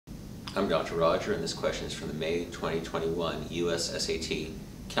I'm Dr. Roger, and this question is from the May 2021 U.S. SAT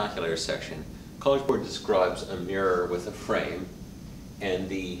Calculator section. College Board describes a mirror with a frame, and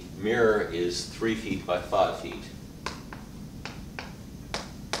the mirror is 3 feet by 5 feet.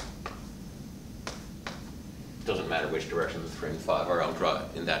 Doesn't matter which direction the 3 and 5 are, I'll draw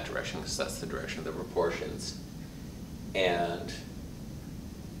it in that direction because that's the direction of the proportions. And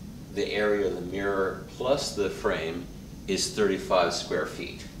the area of the mirror plus the frame is 35 square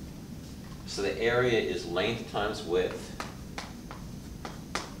feet. So the area is length times width.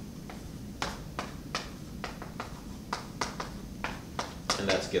 And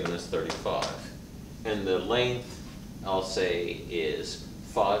that's given us 35. And the length, I'll say, is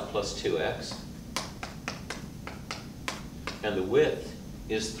 5 plus 2x. And the width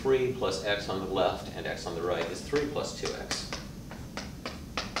is 3 plus x on the left, and x on the right is 3 plus 2x.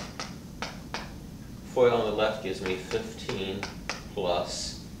 FOIL on the left gives me 15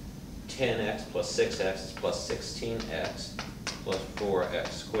 plus 10x plus 6x is plus 16x plus 4x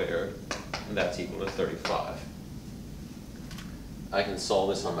squared, and that's equal to 35. I can solve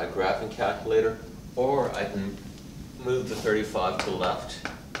this on my graphing calculator, or I can move the 35 to the left.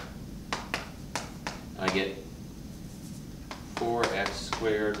 I get 4x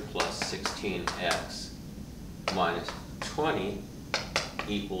squared plus 16x minus 20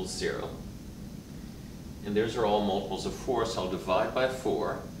 equals 0. And those are all multiples of 4, so I'll divide by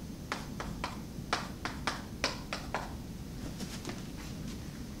 4.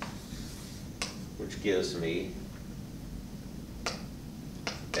 Which gives me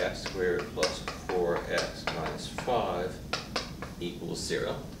x squared plus 4x minus 5 equals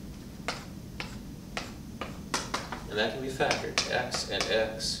 0. And that can be factored. X and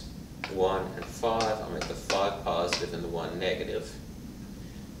x, 1 and 5. I'll make the 5 positive and the 1 negative.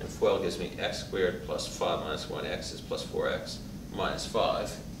 And FOIL gives me x squared plus 5 minus 1x is plus 4x minus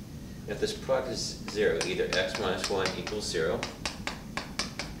 5. If this product is 0, either x minus 1 equals 0,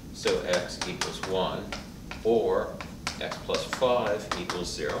 so x equals 1, or x plus 5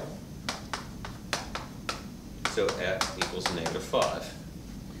 equals 0, so x equals negative 5.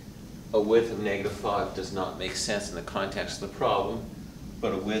 A width of negative 5 does not make sense in the context of the problem,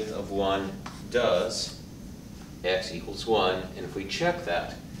 but a width of 1 does. X equals 1, and if we check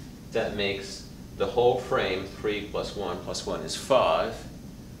that, that makes the whole frame 3 plus 1 plus 1 is 5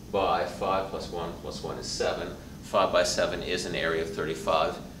 by 5 plus 1 plus 1 is 7. 5 by 7 is an area of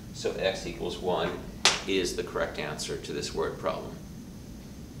 35, so x equals 1 is the correct answer to this word problem.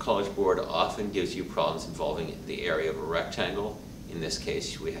 College Board often gives you problems involving the area of a rectangle. In this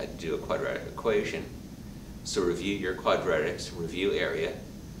case, we had to do a quadratic equation. So review your quadratics, review area,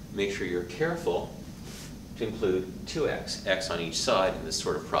 make sure you're careful to include 2x, x on each side in this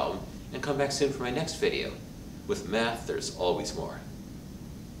sort of problem, and come back soon for my next video. With math, there's always more.